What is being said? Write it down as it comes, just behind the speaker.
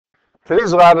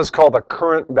Today's lab is called the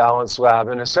current balance lab,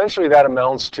 and essentially that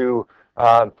amounts to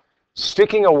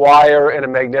sticking a wire in a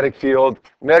magnetic field,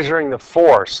 measuring the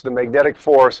force, the magnetic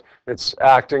force that's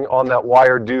acting on that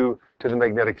wire due to the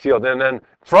magnetic field. And then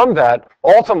from that,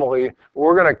 ultimately,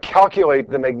 we're going to calculate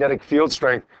the magnetic field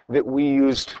strength that we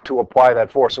used to apply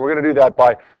that force. And we're going to do that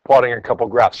by plotting a couple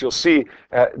graphs. You'll see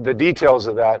the details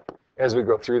of that as we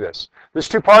go through this. There's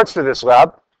two parts to this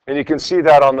lab, and you can see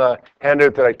that on the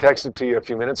handout that I texted to you a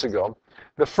few minutes ago.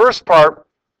 The first part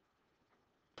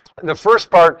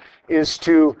is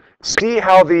to see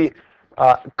how the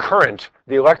current,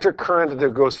 the electric current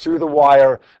that goes through the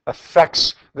wire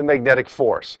affects the magnetic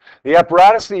force. The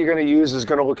apparatus that you're going to use is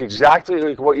going to look exactly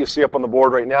like what you see up on the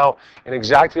board right now and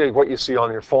exactly like what you see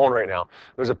on your phone right now.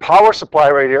 There's a power supply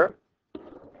right here.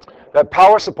 That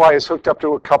power supply is hooked up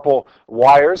to a couple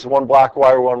wires, one black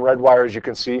wire, one red wire, as you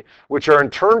can see, which are in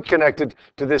turn connected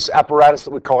to this apparatus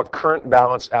that we call a current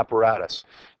balance apparatus.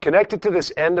 Connected to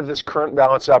this end of this current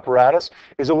balance apparatus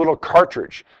is a little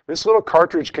cartridge. This little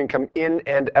cartridge can come in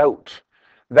and out.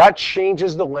 That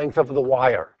changes the length of the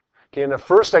wire. Okay, in the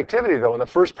first activity, though, in the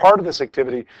first part of this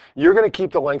activity, you're going to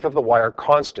keep the length of the wire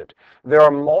constant. There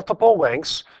are multiple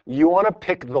lengths. You want to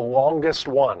pick the longest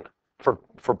one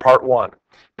for part one.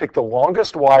 Pick the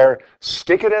longest wire,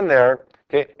 stick it in there,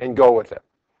 okay, and go with it.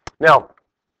 Now,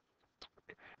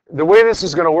 the way this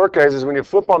is going to work, guys, is when you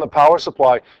flip on the power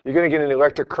supply, you're going to get an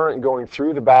electric current going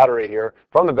through the battery here,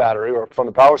 from the battery or from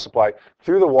the power supply,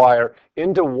 through the wire,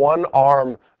 into one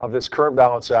arm of this current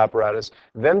balance apparatus,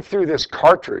 then through this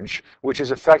cartridge, which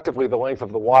is effectively the length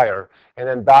of the wire, and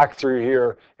then back through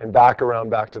here and back around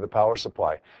back to the power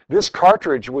supply. This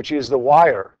cartridge, which is the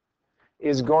wire,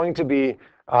 is going to be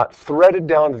threaded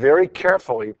down very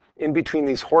carefully in between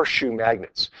these horseshoe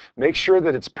magnets. Make sure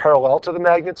that it's parallel to the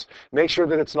magnets. Make sure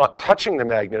that it's not touching the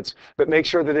magnets, but make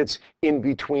sure that it's in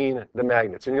between the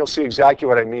magnets. And you'll see exactly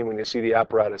what I mean when you see the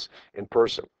apparatus in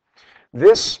person.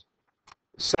 This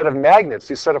set of magnets,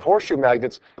 this set of horseshoe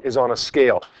magnets, is on a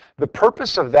scale. The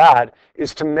purpose of that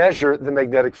is to measure the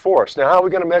magnetic force. Now, how are we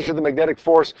going to measure the magnetic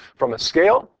force from a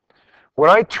scale? When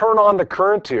I turn on the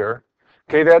current here,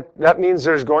 okay, that means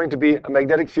there's going to be a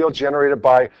magnetic field generated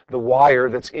by the wire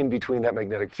that's in between that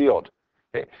magnetic field.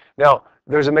 Okay. Now,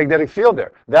 there's a magnetic field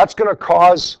there. That's going to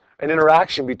cause an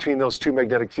interaction between those two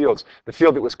magnetic fields. The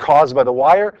field that was caused by the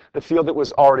wire, the field that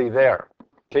was already there.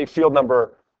 Okay, field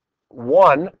number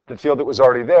 1, the field that was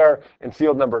already there, and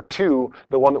field number 2,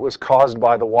 the one that was caused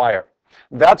by the wire.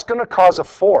 That's going to cause a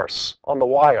force on the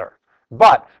wire.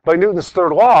 But by Newton's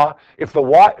third law, if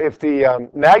the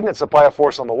magnets apply a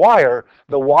force on the wire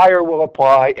will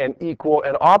apply an equal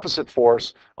and opposite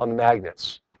force on the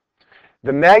magnets.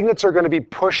 The magnets are going to be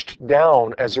pushed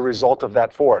down as a result of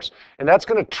that force. And that's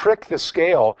going to trick the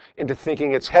scale into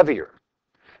thinking it's heavier.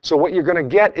 So what you're going to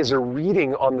get is a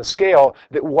reading on the scale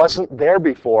that wasn't there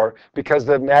before because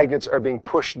the magnets are being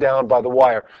pushed down by the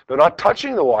wire. They're not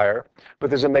touching the wire, but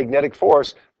there's a magnetic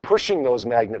force pushing those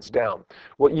magnets down.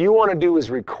 What you want to do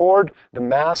is record the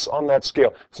mass on that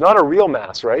scale. It's not a real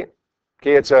mass, right?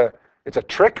 Okay, it's a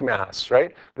trick mass,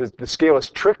 right? The scale is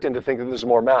tricked into thinking there's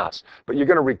more mass. But you're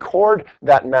going to record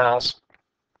that mass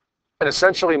and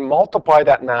essentially multiply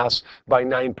that mass by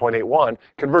 9.81,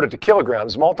 convert it to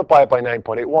kilograms, multiply it by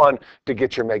 9.81 to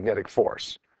get your magnetic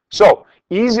force. So,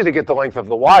 easy to get the length of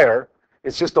the wire.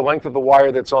 It's just the length of the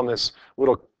wire that's on this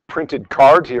little printed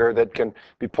card here that can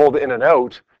be pulled in and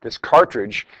out, this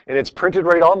cartridge, and it's printed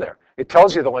right on there. It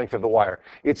tells you the length of the wire.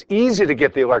 It's easy to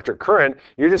get the electric current.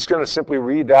 You're just going to simply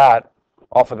read that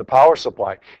off of the power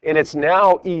supply. And it's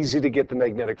now easy to get the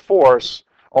magnetic force,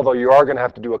 although you are going to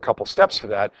have to do a couple steps for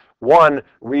that. 1,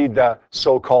 read the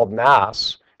so-called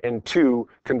mass, and 2,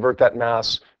 convert that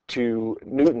mass to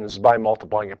newtons by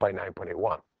multiplying it by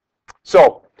 9.81.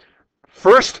 So,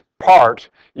 first part,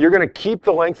 you're going to keep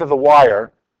the length of the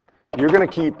wire. You're going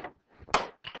to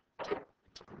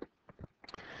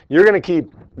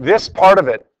keep this part of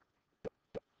it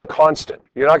constant.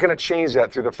 You're not going to change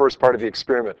that through the first part of the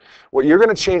experiment. What you're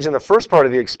going to change in the first part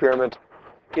of the experiment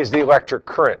is the electric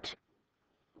current.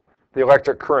 The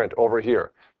electric current over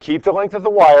here. Keep the length of the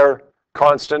wire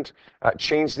constant,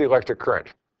 change the electric current.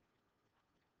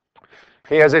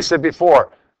 Okay, as I said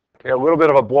before, okay, a little bit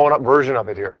of a blown up version of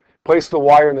it here. Place the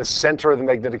wire in the center of the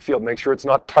magnetic field. Make sure it's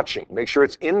not touching. Make sure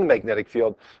it's in the magnetic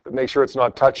field, but make sure it's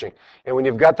not touching. And when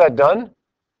you've got that done,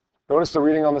 notice the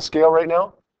reading on the scale right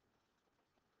now?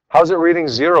 How's it reading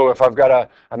 0 if I've got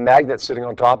a magnet sitting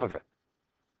on top of it?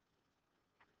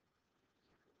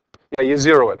 Yeah, you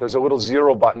zero it. There's a little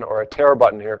 0 button or a tare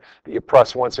button here that you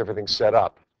press once everything's set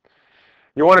up.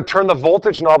 You want to turn the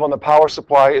voltage knob on the power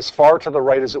supply as far to the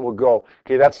right as it will go.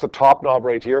 Okay, that's the top knob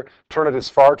right here. Turn it as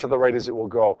far to the right as it will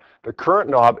go. The current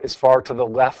knob as far to the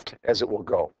left as it will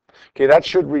go. Okay, that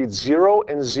should read 0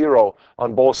 and 0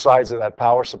 on both sides of that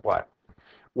power supply.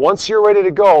 Once you're ready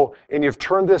to go and you've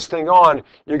turned this thing on,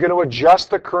 you're going to adjust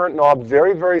the current knob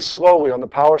very, very slowly on the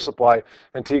power supply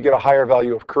until you get a higher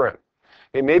value of current.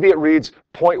 Okay, maybe it reads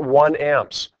 0.1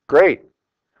 amps. Great.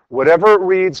 Whatever it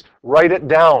reads, write it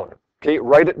down. Okay,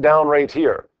 write it down right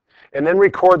here. And then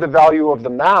record the value of the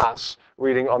mass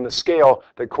reading on the scale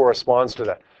that corresponds to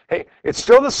that. Hey, it's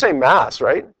still the same mass,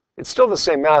 right? It's still the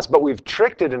same mass, but we've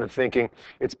tricked it into thinking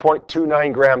it's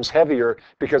 0.29 grams heavier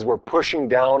because we're pushing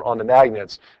down on the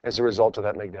magnets as a result of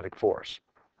that magnetic force.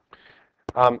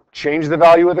 Change the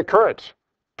value of the current.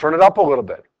 Turn it up a little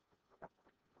bit.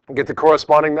 Get the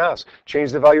corresponding mass.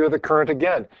 Change the value of the current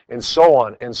again, and so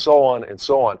on, and so on, and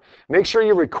so on. Make sure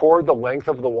you record the length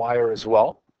of the wire as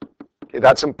well. Okay,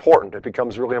 that's important. It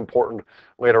becomes really important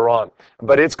later on.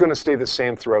 But it's going to stay the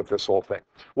same throughout this whole thing.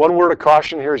 One word of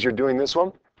caution here as you're doing this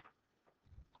one.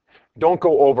 Don't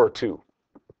go over 2.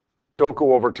 Don't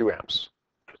go over 2 amps.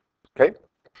 Okay?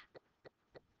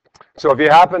 So if you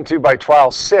happen to, by trial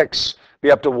 6,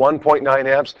 be up to 1.9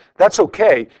 amps, that's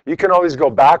okay. You can always go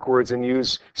backwards and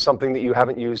use something that you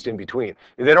haven't used in between.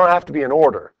 They don't have to be in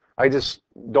order. I just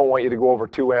don't want you to go over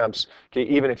 2 amps, okay,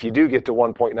 even if you do get to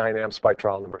 1.9 amps by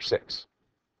trial number 6.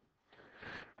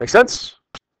 Make sense?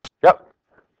 Yep.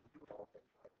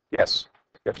 Yes.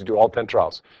 You have to do all 10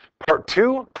 trials. Part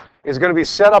 2 is going to be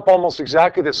set up almost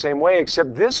exactly the same way,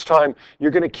 except this time you're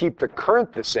going to keep the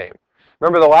current the same.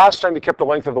 Remember the last time you kept the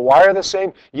length of the wire the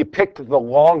same? You picked the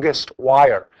longest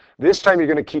wire. This time you're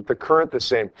going to keep the current the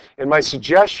same. And my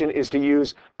suggestion is to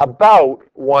use about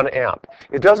 1 amp.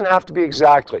 It doesn't have to be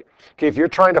exactly. Okay, if you're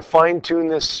trying to fine-tune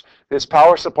this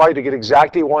power supply to get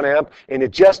exactly 1 amp, and it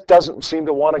just doesn't seem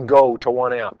to want to go to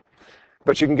 1 amp,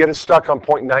 but you can get it stuck on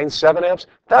 0.97 amps,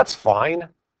 that's fine.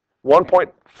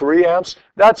 1.3 amps,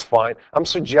 that's fine. I'm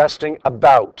suggesting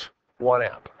about 1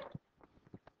 amp.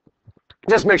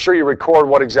 Just make sure you record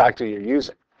what exactly you're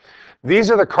using.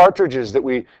 These are the cartridges that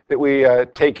we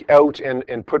take out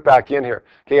and put back in here.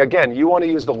 Okay, again, you want to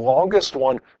use the longest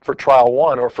one for trial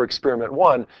 1 or for experiment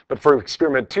 1, but for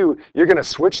experiment 2, you're going to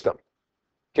switch them.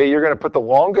 Okay, you're going to put the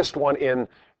longest one in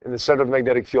the center of the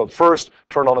magnetic field first,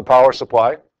 turn on the power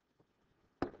supply,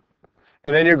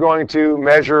 and then you're going to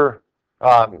measure,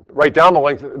 write down the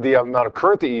length, the amount of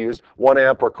current that you used, 1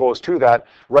 amp or close to that,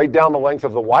 write down the length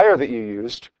of the wire that you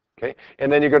used, okay,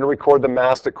 and then you're going to record the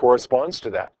mass that corresponds to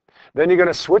that. Then you're going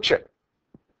to switch it.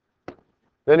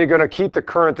 Then you're going to keep the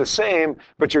current the same,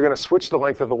 but you're going to switch the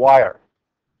length of the wire.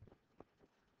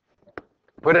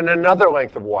 Put in another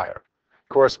length of wire,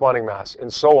 corresponding mass,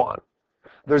 and so on.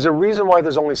 There's a reason why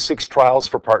there's only 6 trials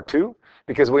for part 2,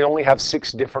 because we only have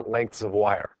 6 different lengths of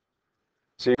wire.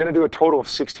 So you're going to do a total of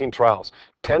 16 trials,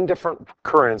 10 different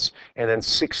currents, and then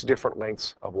 6 different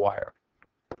lengths of wire.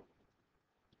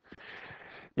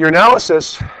 Your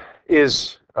analysis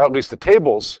is, or at least the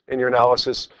tables in your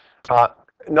analysis,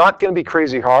 not going to be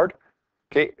crazy hard.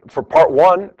 Okay, for part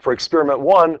 1, for experiment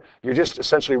 1, you're just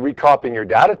essentially recopying your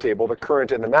data table, the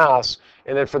current and the mass,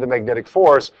 and then for the magnetic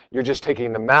force, you're just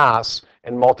taking the mass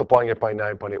and multiplying it by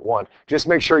 9.81. Just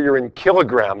make sure you're in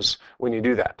kilograms when you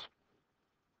do that.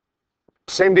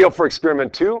 Same deal for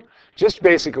experiment 2, just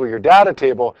basically your data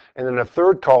table, and then a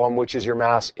third column, which is your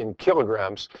mass in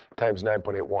kilograms times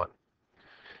 9.81.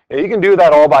 Now, you can do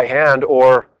that all by hand,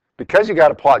 or because you got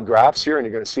to plot graphs here, and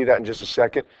you're going to see that in just a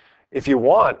second, if you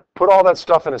want, put all that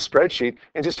stuff in a spreadsheet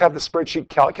and just have the spreadsheet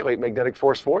calculate magnetic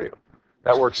force for you.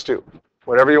 That works too.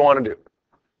 Whatever you want to do.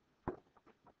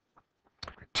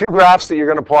 2 graphs that you're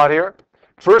going to plot here.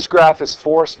 First graph is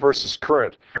force versus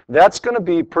current. That's going to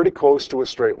be pretty close to a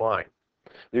straight line.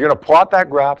 You're going to plot that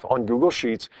graph on Google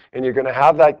Sheets, and you're going to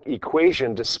have that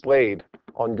equation displayed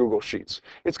on Google Sheets.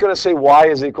 It's going to say y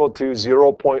is equal to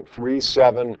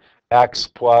 0.37 x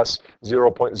plus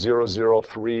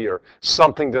 0.003 or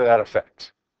something to that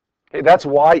effect. Okay, that's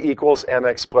y equals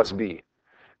mx plus b.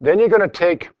 Then you're going to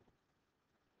take,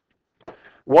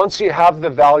 once you have the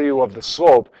value of the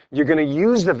slope, you're going to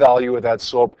use the value of that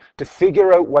slope to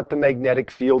figure out what the magnetic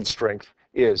field strength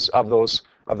is of those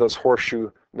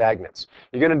horseshoe magnets.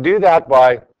 You're going to do that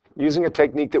by using a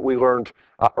technique that we learned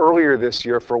earlier this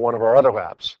year for one of our other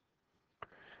labs.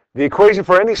 The equation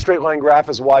for any straight line graph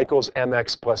is y equals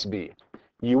mx plus b.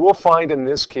 You will find in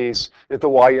this case that the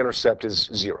y-intercept is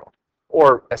 0,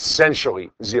 or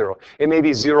essentially 0. It may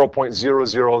be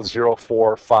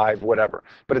 0.00045, whatever,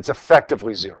 but it's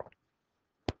effectively 0.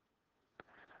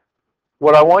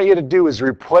 what I want you to do is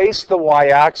replace the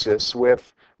y-axis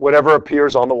with whatever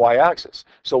appears on the y-axis.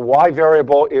 So y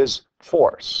variable is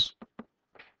force.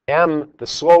 M, the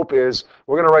slope is,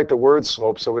 we're going to write the word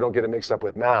slope so we don't get it mixed up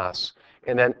with mass.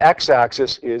 And then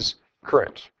x-axis is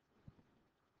current.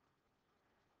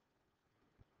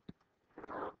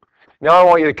 Now I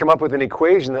want you to come up with an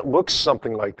equation that looks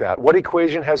something like that. What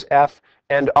equation has F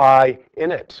and I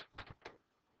in it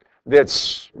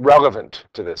that's relevant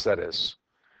to this, that is?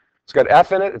 It's got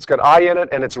F in it, it's got I in it,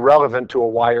 and it's relevant to a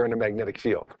wire in a magnetic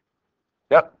field.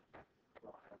 Yep.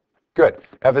 Good.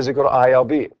 F is equal to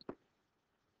ILB.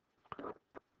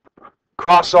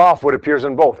 Cross off what appears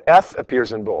in both. F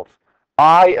appears in both.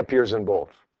 I appears in both.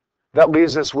 That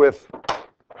leaves us with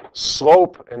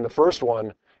slope in the first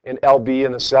one and LB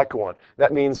in the second one.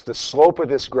 That means the slope of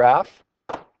this graph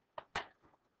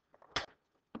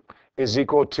is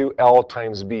equal to L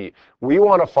times B. We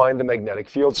want to find the magnetic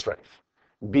field strength.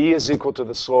 B is equal to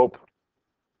the slope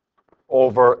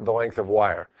over the length of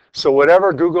wire. So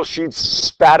whatever Google Sheets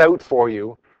spat out for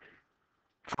you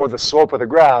for the slope of the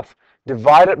graph,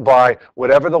 divide it by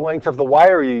whatever the length of the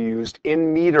wire you used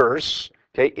in meters,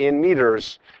 okay, in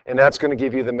meters, and that's going to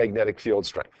give you the magnetic field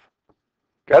strength.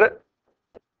 Got it?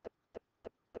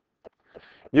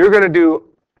 You're going to do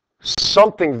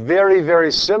something very,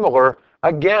 very similar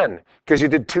again, because you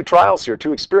did 2 trials here,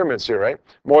 2 experiments here, right?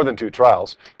 More than 2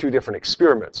 trials, 2 different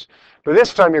experiments. But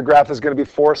this time your graph is going to be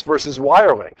force versus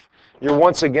wire length. You're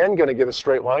once again going to get a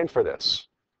straight line for this.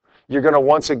 You're going to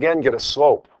once again get a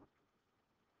slope.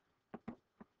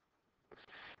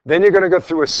 Then you're going to go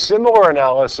through a similar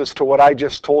analysis to what I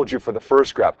just told you for the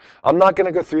first graph. I'm not going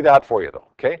to go through that for you, though,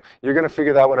 okay? You're going to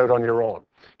figure that one out on your own.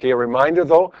 Okay, a reminder,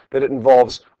 though, that it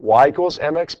involves y equals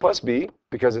mx plus b,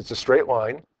 because it's a straight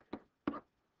line.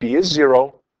 B is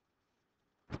 0.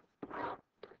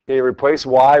 Okay, replace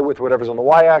y with whatever's on the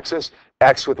y-axis,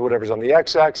 x with whatever's on the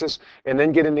x-axis, and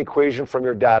then get an equation from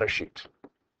your data sheet.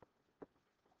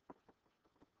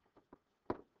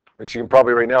 Which you can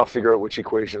probably right now figure out which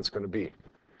equation it's going to be.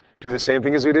 Do the same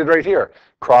thing as we did right here.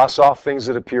 Cross off things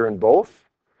that appear in both,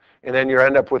 and then you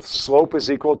end up with slope is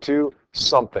equal to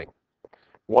something.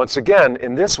 Once again,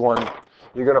 in this one,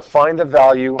 you're going to find the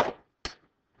value.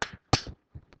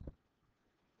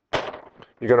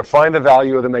 You're going to find the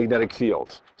value of the magnetic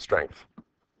field strength.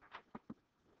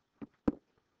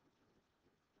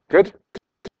 Good?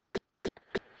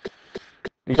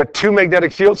 You've got 2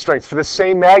 magnetic field strengths for the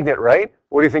same magnet, right?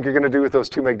 What do you think you're going to do with those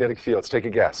 2 magnetic fields? Take a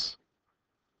guess.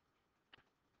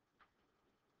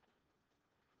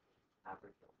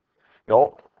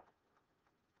 No.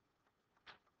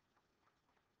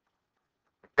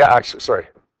 Yeah, actually, sorry.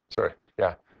 Yeah, I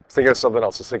was thinking of something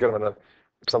else. I was thinking of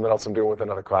something else I'm doing with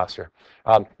another class here.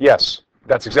 Yes,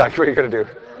 that's exactly what you're going to do,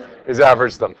 is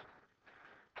average them.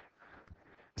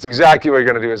 It's exactly what you're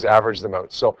going to do is average them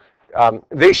out. So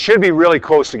they should be really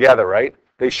close together, right?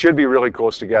 They should be really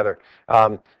close together.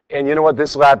 And you know what?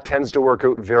 This lab tends to work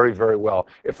out very, very well.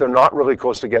 If they're not really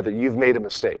close together, you've made a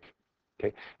mistake.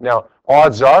 Okay. Now,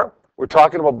 odds are, we're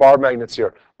talking about bar magnets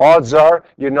here. Odds are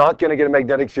you're not going to get a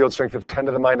magnetic field strength of 10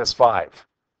 to the minus 5,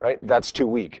 right? That's too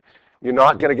weak. You're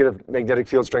not going to get a magnetic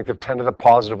field strength of 10 to the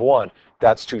positive 1.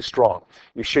 That's too strong.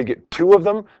 You should get 2 of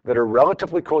them that are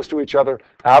relatively close to each other,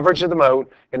 average them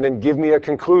out, and then give me a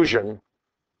conclusion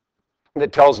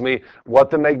that tells me what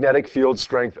the magnetic field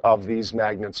strength of these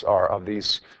magnets are, of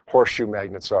these horseshoe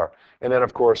magnets are. And then,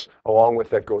 of course, along with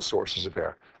that goes sources of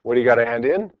error. What do you got to hand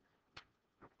in?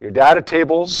 Your data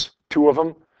tables, 2 of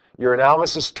them. Your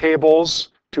analysis tables,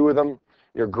 2 of them.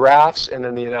 Your graphs, and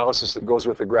then the analysis that goes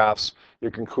with the graphs,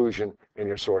 your conclusion, and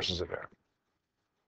your sources of error.